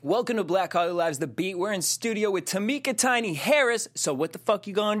Welcome to Black Holly Lives The Beat. We're in studio with Tameka Tiny Harris. So what the fuck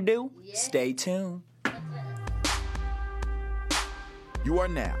you gonna do? Yeah. Stay tuned. You are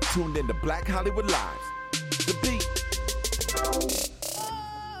now tuned into Black Hollywood Lives, The Beat.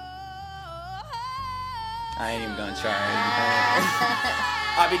 I ain't even gonna try.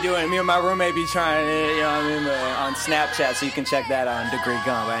 I'll be doing it. Me and my roommate be trying it, you know what I mean, on Snapchat, so you can check that out on Degree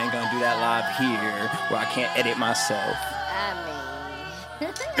Gum. I ain't gonna do that live here where I can't edit myself.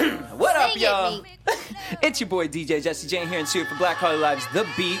 What up, y'all? It's your boy DJ Jesse Jane here in studio for Black Holly Lives The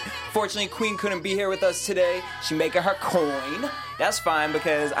Beat. Fortunately, Queen couldn't be here with us today. She making her coin. That's fine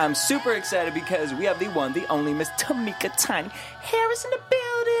because I'm super excited because we have the one, the only Miss Tameka Tiny Harris in the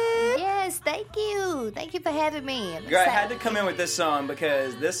building. Yes, thank you. Thank you for having me. Girl, I had to come in with this song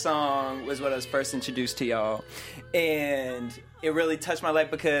because this song was what I was first introduced to y'all. And it really touched my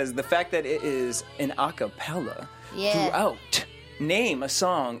life because the fact that it is an a cappella throughout. Name a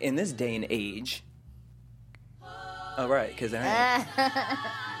song in this day and age. All right, because there ain't.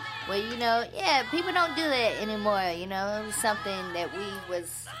 Well, people don't do that anymore. You know, it was something that we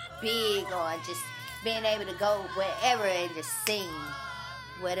was big on, just being able to go wherever and just sing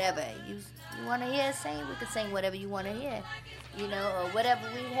whatever you want to hear. Sing, we can sing whatever you want to hear. You know, or whatever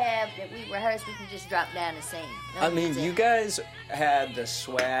we have that we rehearse, we can just drop down and sing. I mean, you guys had the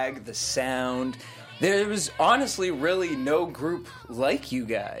swag, the sound. There was honestly really no group like you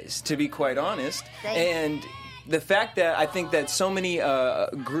guys, to be quite honest. And the fact that I think that so many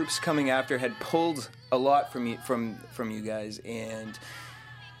groups coming after had pulled a lot from you guys. And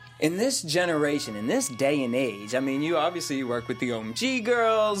in this generation, in this day and age, I mean, you obviously work with the OMG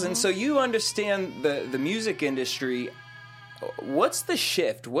girls, and so you understand the music industry. What's the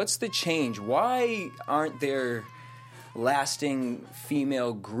shift? What's the change? Why aren't there lasting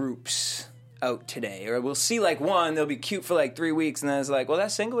female groups out today? Or we'll see like one, they'll be cute for like 3 weeks, and then it's like, well,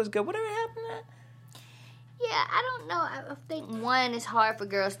 that single was good. Whatever happened to that? Yeah, I don't know. I think one, it's hard for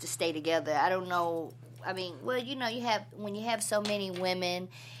girls to stay together. I don't know. I mean, well, when you have so many women,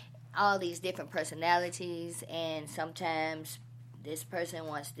 all these different personalities, and sometimes this person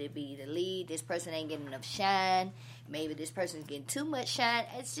wants to be the lead, this person ain't getting enough shine, maybe this person's getting too much shine.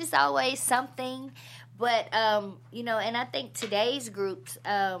 It's just always something. But, and I think today's groups,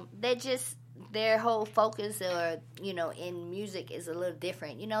 their whole focus in music is a little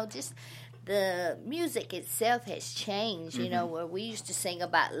different. Just the music itself has changed, where we used to sing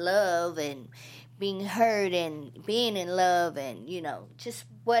about love and being heard and being in love and, just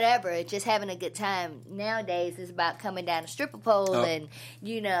whatever, just having a good time. Nowadays, it's about coming down a stripper pole and,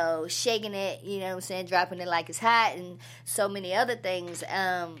 shaking it, dropping it like it's hot and so many other things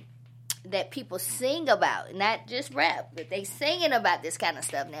that people sing about, not just rap, but they singing about this kind of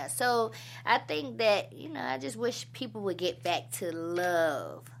stuff now. So I think that, I just wish people would get back to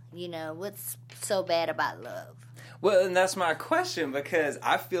love. What's so bad about love? Well, and that's my question, because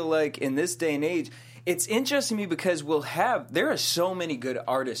I feel like in this day and age, it's interesting to me because there are so many good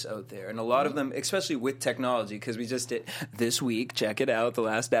artists out there, and a lot of them, especially with technology, because we just did this week, check it out, the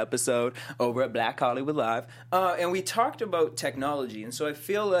last episode over at Black Hollywood Live, and we talked about technology, and so I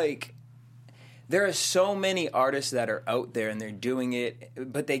feel like there are so many artists that are out there and they're doing it,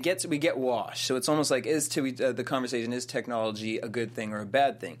 but we get washed. So it's almost like the conversation, is technology a good thing or a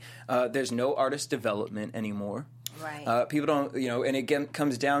bad thing? There's no artist development anymore. Right. People don't, and again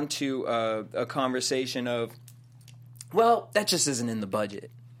comes down to a conversation of, well, that just isn't in the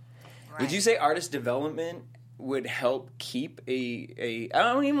budget. Right. Would you say artist development would help keep I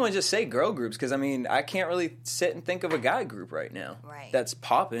don't even want to just say girl groups, because I mean, I can't really sit and think of a guy group right now that's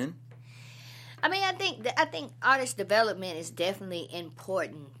popping. I mean, I think artist development is definitely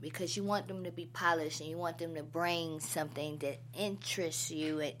important because you want them to be polished and you want them to bring something that interests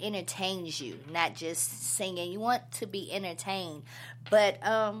you and entertains you, not just singing. You want to be entertained. But,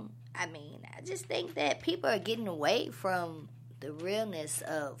 I just think that people are getting away from the realness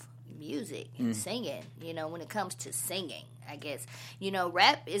of music and singing, when it comes to singing, I guess.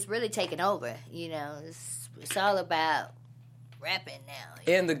 Rap is really taking over, it's all about rapping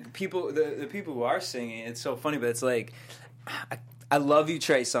now. And the people who are singing, it's so funny, but it's like, I love you,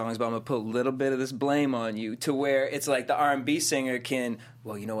 Trey songs, but I'm going to put a little bit of this blame on you, to where it's like the R&B singer can,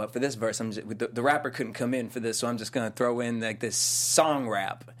 well, you know what, for this verse, the rapper couldn't come in for this, so I'm just going to throw in like this song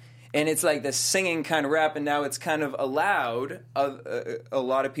rap. And it's like this singing kind of rap, and now it's kind of allowed a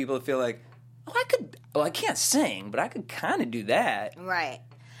lot of people to feel like, I can't sing, but I could kind of do that. Right.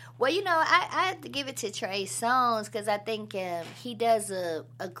 Well, I have to give it to Trey Songz because I think he does a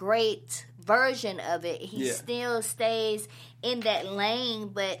great version of it. He still stays in that lane,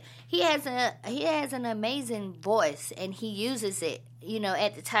 but he has an amazing voice, and he uses it,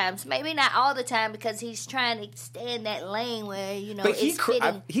 at the times. Maybe not all the time, because he's trying to stay in that lane where, but it's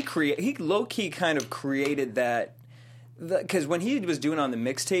fitting. He low-key kind of created that, because when he was doing on the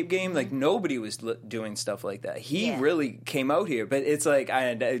mixtape game, like, nobody was doing stuff like that. He really came out here, but it's like,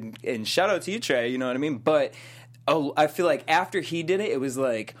 and shout out to you, Trey, you know what I mean? But I feel like after he did it, it was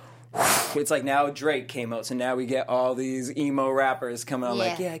like, it's like now Drake came out, so now we get all these emo rappers coming out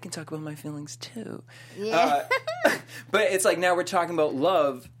like, I can talk about my feelings too. Yeah. But it's like now we're talking about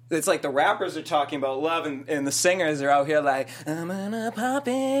love. It's like the rappers are talking about love, and the singers are out here like, I'm gonna pop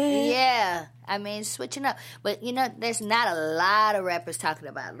it. Yeah. I mean, switching up. But, there's not a lot of rappers talking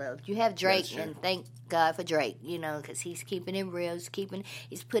about love. You have Drake, and thank God for Drake, because he's keeping it real.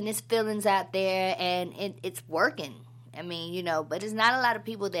 He's putting his feelings out there, and it's working. I mean, but there's not a lot of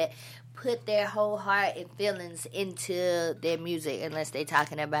people that put their whole heart and feelings into their music unless they're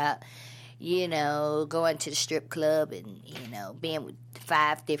talking about, going to the strip club and, being with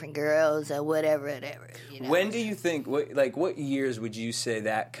 5 different girls or whatever. When do you think, what years would you say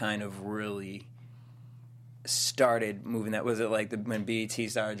that kind of really started moving that? Was it like when BET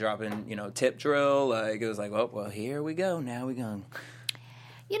started dropping, Tip Drill? Like, it was like, well, here we go. Now we go.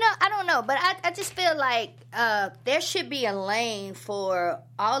 I don't know, but I just feel like there should be a lane for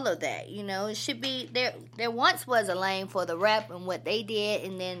all of that. It should be there once was a lane for the rap and what they did,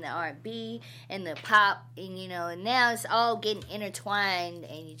 and then the R&B and the pop, and and now it's all getting intertwined,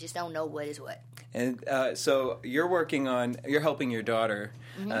 and you just don't know what is what. And so you're helping your daughter,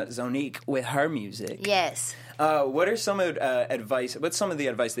 Zonique, with her music. Yes. What are some of what's some of the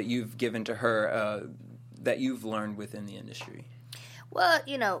advice that you've given to her that you've learned within the industry? Well,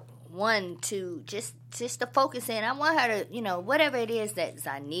 one, to just to focus in. I want her to, whatever it is that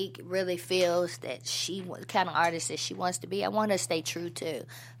Zonique really feels that the kind of artist that she wants to be, I want her to stay true to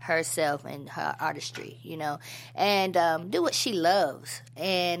herself and her artistry, and do what she loves.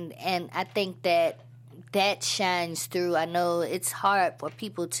 And I think that shines through. I know it's hard for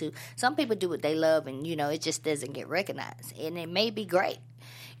some people do what they love, and, it just doesn't get recognized. And it may be great.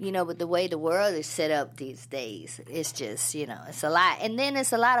 But the way the world is set up these days, it's just, it's a lot. And then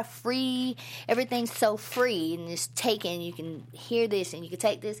it's a lot of free, everything's so free, and it's taken, you can hear this and you can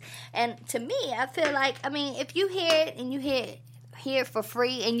take this. And to me, I feel like, if you hear it and you hear it for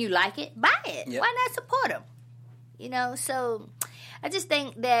free and you like it, buy it. Yep. Why not support them? So I just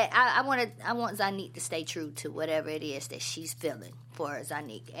think that I want Zonique to stay true to whatever it is that she's feeling for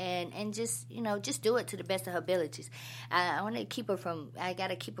Zonique, and just just do it to the best of her abilities. I want to keep her from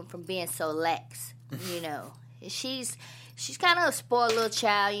being so lax. She's kind of a spoiled little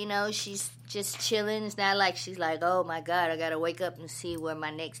child. She's just chilling. It's not like she's like, oh my God, I gotta wake up and see where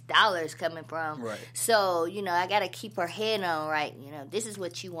my next dollar is coming from. Right. So I gotta keep her head on right. This is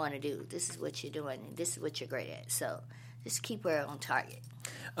what you want to do. This is what you're doing. And this is what you're great at. So just keep her on target.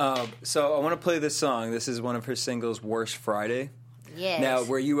 So I want to play this song. This is one of her singles, Worst Friday. Yes. Now,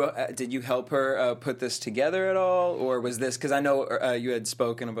 did you help her put this together at all? Or was this, because I know you had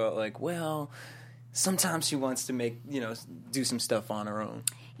spoken about, like, well, sometimes she wants to do some stuff on her own.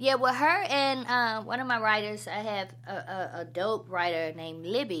 Yeah, well, her and one of my writers, I have a dope writer named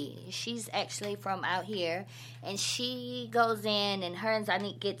Libby. She's actually from out here, and she goes in, and her and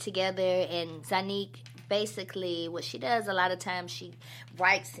Zonique get together, and Zonique, basically, what she does a lot of times, she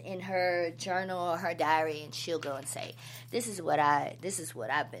writes in her journal or her diary, and she'll go and say, this is what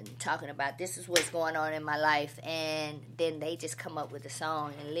I've been talking about. This is what's going on in my life. And then they just come up with a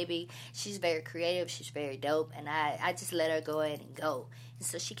song. And Libby, she's very creative. She's very dope. And I just let her go ahead and go. And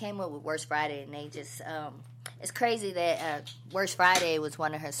so she came up with Worst Friday, and they just, it's crazy that Worst Friday was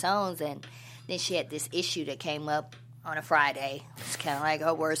one of her songs, and then she had this issue that came up on a Friday. It's kind of like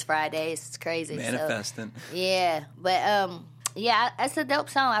her Worst Friday. It's crazy. Manifesting. So, yeah. But, it's a dope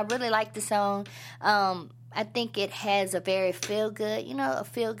song. I really like the song. I think it has a very feel-good,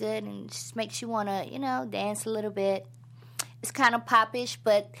 and it just makes you want to, dance a little bit. It's kind of popish,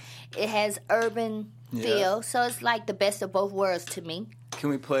 but it has urban feel. So it's like the best of both worlds to me. Can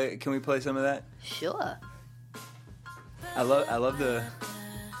we play some of that? Sure. I love the...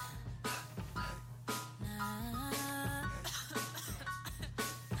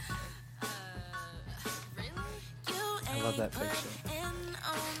 I love that picture.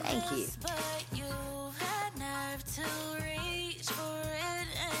 Thank you.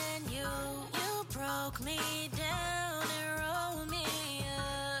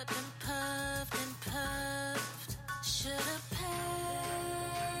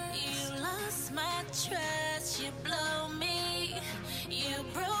 Trust, you blow me, you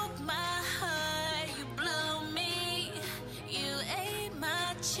broke my heart.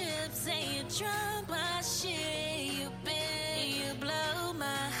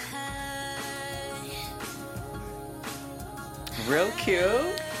 Real cute.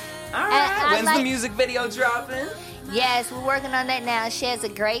 All right. When's the music video dropping? Yes, we're working on that now. She has a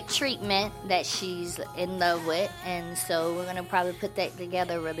great treatment that she's in love with, and so we're going to probably put that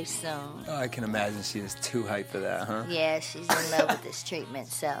together really soon. Oh, I can imagine she is too hyped for that, huh? Yeah, she's in love with this treatment.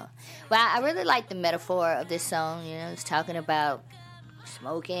 So, well, I really like the metaphor of this song. You know, it's talking about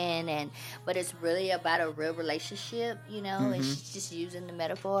smoking, but it's really about a real relationship, you know, and she's just using the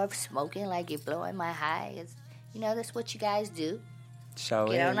metaphor of smoking, like you're blowing my high. It's, you know, that's what you guys do. Get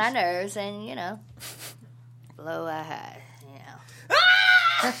on our nerves and, you know, blow our high, you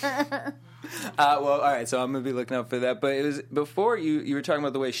know. Well, all right, so I'm going to be looking out for that. But it was before you were talking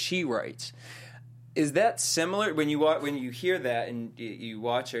about the way she writes. Is that similar when you hear that and you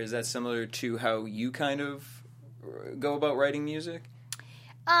watch her? Is that similar to how you kind of go about writing music?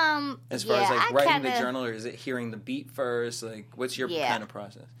 As far as like writing the journal, or is it hearing the beat first? Like, what's your kind of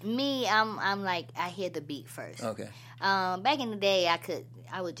process? Me, I'm like, I hear the beat first. Okay. Back in the day,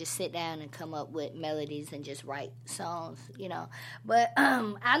 I would just sit down and come up with melodies and just write songs, you know. But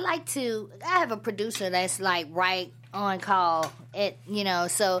I have a producer that's like right on call, you know.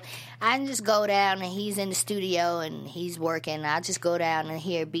 So I just go down and he's in the studio and he's working. I just go down and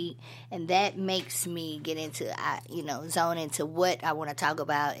hear a beat, and that makes me get into, you know, zone into what I want to talk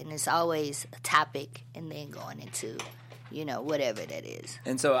about, and it's always a topic, and then going into, you know, whatever that is.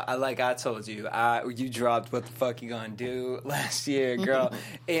 And so, like I told you, you dropped What the Fuck You Gonna Do last year, girl.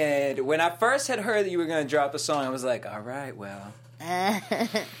 And when I first had heard that you were going to drop a song, I was like, all right, well.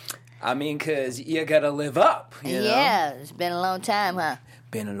 I mean, because you got to live up, you know? Yeah, it's been a long time, huh?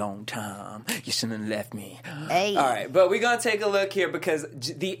 Been a long time. You shouldn't have left me. Hey. All right, but we're going to take a look here because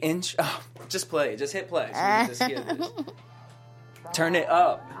the intro... Oh, just play. Just hit play so we can just hear this. Turn it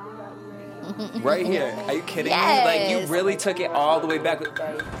up. Right here. Are you kidding me? Like, you really took it all the way back.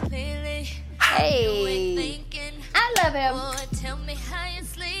 Hey. I love him. Tell me how you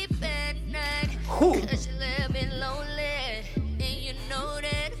sleep at night. Who? Cause you left me lonely. And you know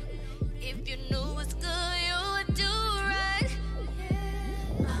that if you knew what's good, you would do right.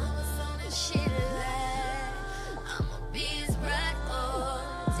 I was on a shit line. I'ma be his right or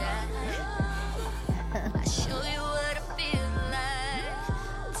die. I show you what it feels like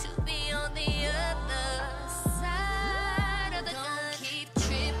to be on the other side of the gun. Keep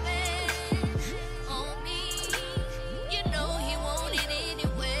tripping on me. You know he want it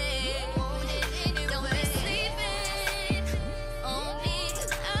anyway. Don't be sleeping on me.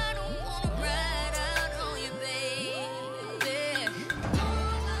 I don't wanna ride out on you, baby. All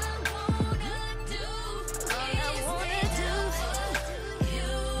I wanna do is you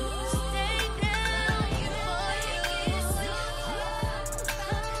stay down before you get so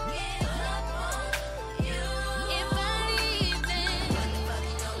get up on you. If I leave, then what the fuck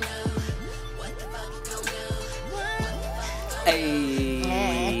you gonna do? What the fuck you gonna do? Hey.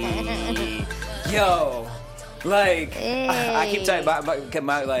 Yo. Like, I keep talking about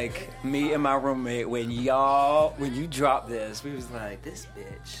my, like, me and my roommate, when you dropped this, we was like, this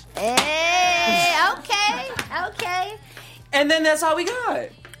bitch. Hey, okay. And then that's all we got.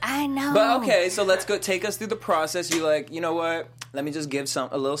 I know. But okay, so let's go take us through the process. You like, you know what? Let me just give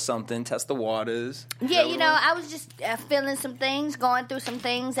a little something, test the waters. Yeah, you know, I was just feeling some things, going through some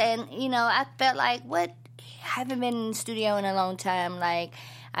things, and, you know, I felt like, I haven't been in the studio in a long time. Like,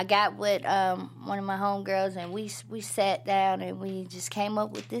 I got with one of my homegirls, and we sat down, and we just came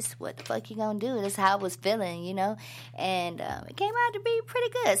up with this, what the fuck you gonna do? That's how I was feeling, you know? And it came out to be pretty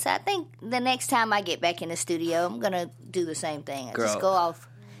good. So I think the next time I get back in the studio, I'm going to do the same thing. Girl, just go off,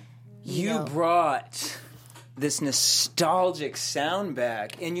 you know. Brought this nostalgic sound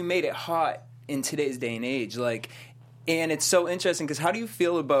back, and you made it hot in today's day and age. Like, and it's so interesting, because how do you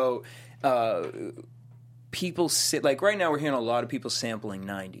feel about... people like right now we're hearing a lot of people sampling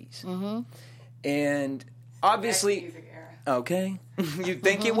 90s. Mm-hmm. And obviously, okay, you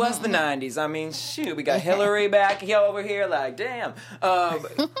think it was the 90s. I mean, shoot, we got Hillary back here over here, like, damn.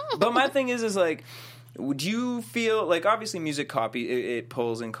 But my thing is like, would you feel like, obviously music it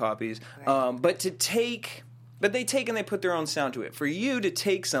pulls in copies, right. But they take and they put their own sound to it. For you to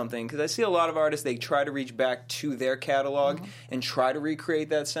take something, because I see a lot of artists, they try to reach back to their catalog and try to recreate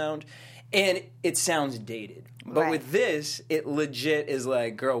that sound. And it sounds dated. But with this, it legit is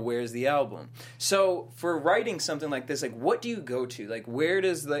like, girl, where's the album? So for writing something like this, like, what do you go to? Like, where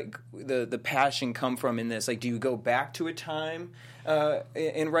does, like, the passion come from in this? Like, do you go back to a time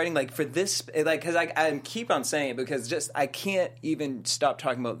in writing, like for this, like because I keep on saying it because just I can't even stop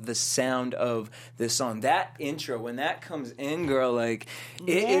talking about the sound of this song. That intro when that comes in, girl, like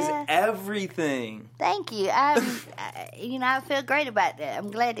it is everything. Thank you. I feel great about that.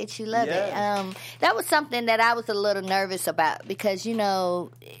 I'm glad that you love it. That was something that I was a little nervous about because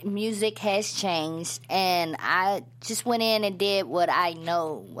music has changed, and I just went in and did what I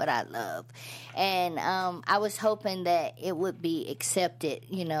know, what I love. And I was hoping that it would be accepted,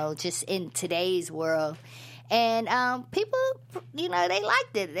 just in today's world. And people, they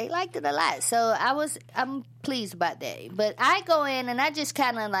liked it. They liked it a lot. So I'm pleased about that. But I go in and I just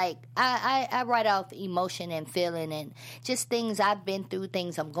kind of I write off emotion and feeling and just things I've been through,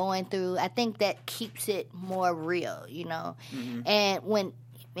 things I'm going through. I think that keeps it more real, Mm-hmm.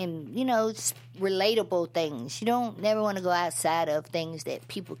 And just relatable things. You don't never want to go outside of things that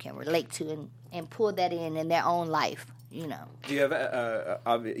people can relate to and pull that in their own life. Do you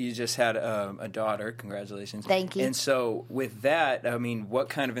have you just had a daughter? Congratulations. Thank you. And so with that, I mean, what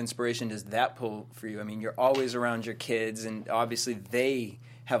kind of inspiration does that pull for you? I mean, you're always around your kids, and obviously they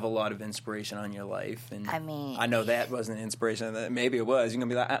have a lot of inspiration on your life. And I know that wasn't inspiration. Maybe it was. You're gonna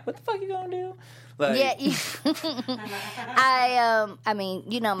be like, what the fuck you gonna do? Like,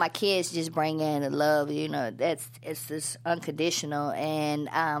 my kids just bring in the love. It's just unconditional. And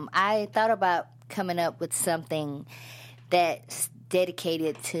I thought about coming up with something that's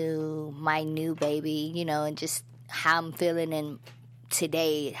dedicated to my new baby, and just how I'm feeling and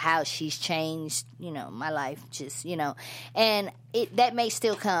today, how she's changed, my life, just, and that may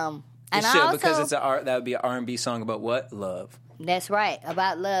still come. And it should, because that would be an R&B song about what? Love. That's right,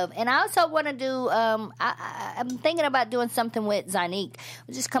 about love. And I also want to do, I'm thinking about doing something with Zanique.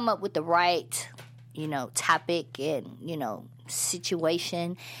 We'll just come up with the right, topic and,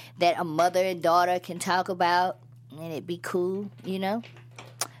 situation that a mother and daughter can talk about, and it'd be cool,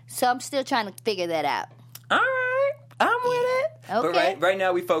 So I'm still trying to figure that out. All right. I'm with it. Okay. But right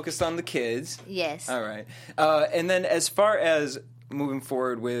now we focused on the kids. Yes. All right. And then as far as moving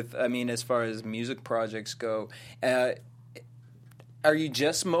forward with, as far as music projects go, are you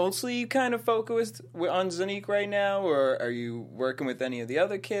just mostly kind of focused on Zanique right now, or are you working with any of the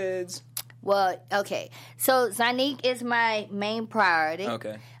other kids? Well, okay. So Zanique is my main priority.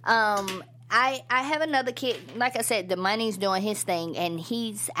 Okay. I have another kid. Like I said, the money's doing his thing, and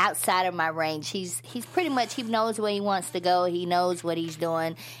he's outside of my range. He's pretty much, he knows where he wants to go. He knows what he's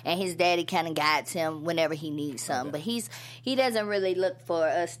doing, and his daddy kind of guides him whenever he needs something. Okay. But he doesn't really look for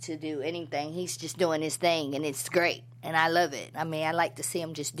us to do anything. He's just doing his thing, and it's great, and I love it. I like to see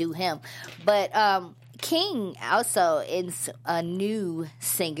him just do him. But King also is a new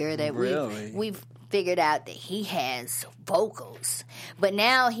singer that we've figured out that he has vocals. But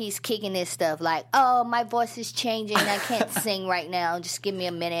now he's kicking this stuff like, oh, my voice is changing. I can't sing right now. Just give me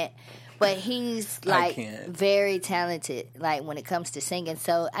a minute. But he's very talented, when it comes to singing.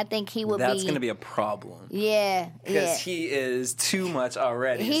 So I think he will That's going to be a problem. Yeah. Because he is too much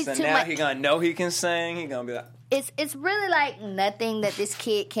already. He's so too now much. he's going to know he can sing. He's going to be like... It's really nothing that this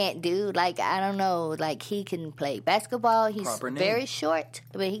kid can't do. I don't know. He can play basketball. He's very short,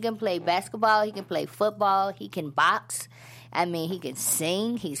 but he can play basketball. He can play football. He can box. He can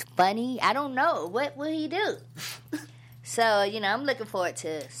sing. He's funny. I don't know. What will he do? So, I'm looking forward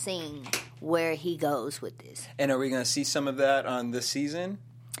to seeing where he goes with this. And are we going to see some of that on this season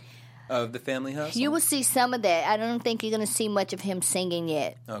of The Family Hustle? You will see some of that. I don't think you're going to see much of him singing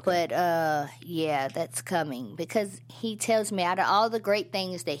yet. Okay. But, that's coming. Because he tells me out of all the great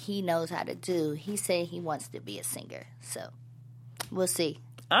things that he knows how to do, he said he wants to be a singer. So, we'll see.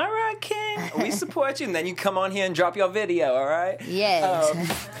 All right, King. We support you. And then you come on here and drop your video, all right?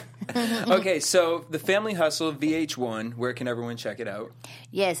 Yes. Okay, so The Family Hustle, VH1. Where can everyone check it out?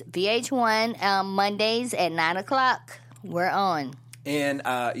 Yes, VH1, Mondays at 9 o'clock. We're on. And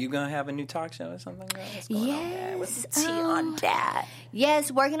you going to have a new talk show or something? What's going on there? What's the tea on that?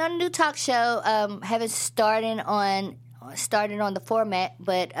 Yes, working on a new talk show. Haven't started on the format,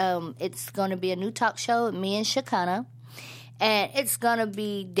 but it's going to be a new talk show with me and Shakana. And it's going to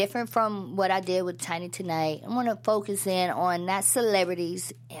be different from what I did with Tiny Tonight. I want to focus in on not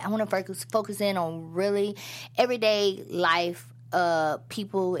celebrities. I want to focus in on really everyday life,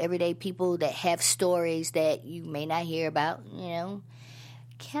 everyday people that have stories that you may not hear about,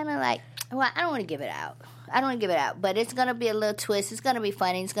 Kind of I don't want to give it out. But it's going to be a little twist. It's going to be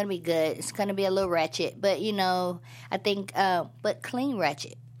funny. It's going to be good. It's going to be a little ratchet. But, I think, but clean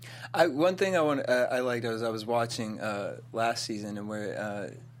ratchet. One thing I liked was I was watching last season and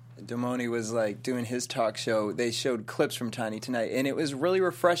where Damoni was like doing his talk show, they showed clips from Tiny Tonight, and it was really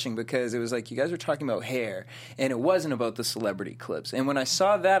refreshing because it was like you guys were talking about hair, and it wasn't about the celebrity clips. And when I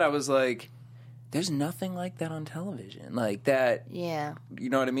saw that, I was like, there's nothing like that on television. Like that, Yeah. you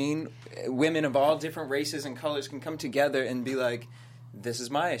know what I mean? Women of all different races and colors can come together and be like, this is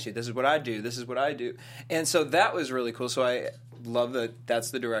my issue, this is what I do, this is what I do. And so that was really cool. So I love that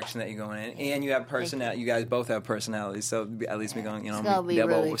that's the direction that you're going in. And you have personality. You guys both have personalities, so at least we're going, be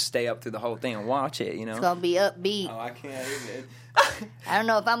able to stay up through the whole thing and watch it, It's going to be upbeat. Oh, I can't even. I don't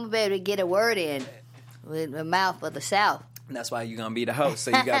know if I'm going to be able to get a word in with my mouth of the South. And that's why you're going to be the host.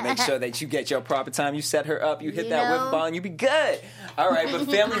 So you got to make sure that you get your proper time. You set her up. You hit that whip ball, and you be good. All right, but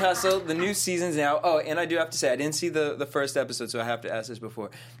Family Hustle, the new season's now. Oh, and I do have to say, I didn't see the first episode, so I have to ask this before.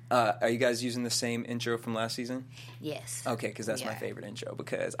 Are you guys using the same intro from last season? Yes. Okay, because that's my favorite intro,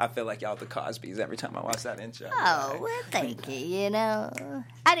 because I feel like y'all the Cosbys every time I watch that intro. Oh, well, thank you,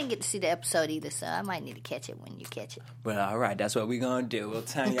 I didn't get to see the episode either, so I might need to catch it when you catch it. Well, all right, that's what we're going to do. Well,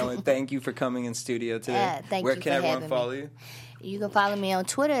 Tanya, I want to thank you for coming in studio today. Thank Where you can for everyone having follow me. you? You can follow me on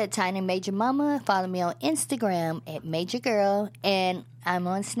Twitter at Tiny Major Mama. Follow me on Instagram at Major Girl. And I'm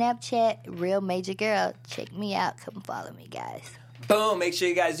on Snapchat, Real Major Girl. Check me out. Come follow me, guys. Boom. Make sure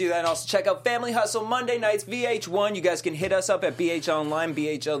you guys do that. And also check out Family Hustle Monday nights, VH1. You guys can hit us up at BHL Online,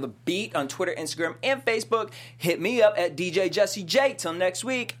 BHL The Beat on Twitter, Instagram, and Facebook. Hit me up at DJ Jesse J. Till next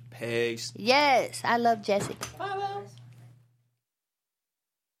week. Peace. Yes, I love Jesse.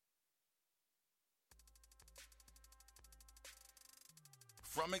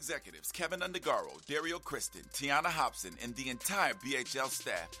 From executives Kevin Undergaro, Dario Kristen, Tiana Hobson, and the entire BHL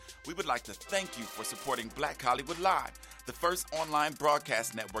staff, we would like to thank you for supporting Black Hollywood Live, the first online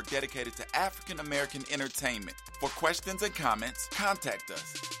broadcast network dedicated to African American entertainment. For questions and comments, contact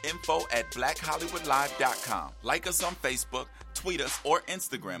us. info@blackhollywoodlive.com. Like us on Facebook, tweet us, or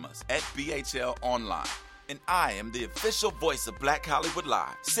Instagram us at BHL Online. And I am the official voice of Black Hollywood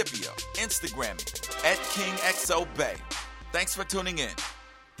Live, Scipio, Instagram me at KingXOBay. Thanks for tuning in.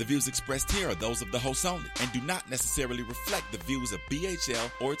 The views expressed here are those of the hosts only and do not necessarily reflect the views of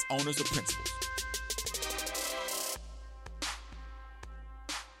BHL or its owners or principals.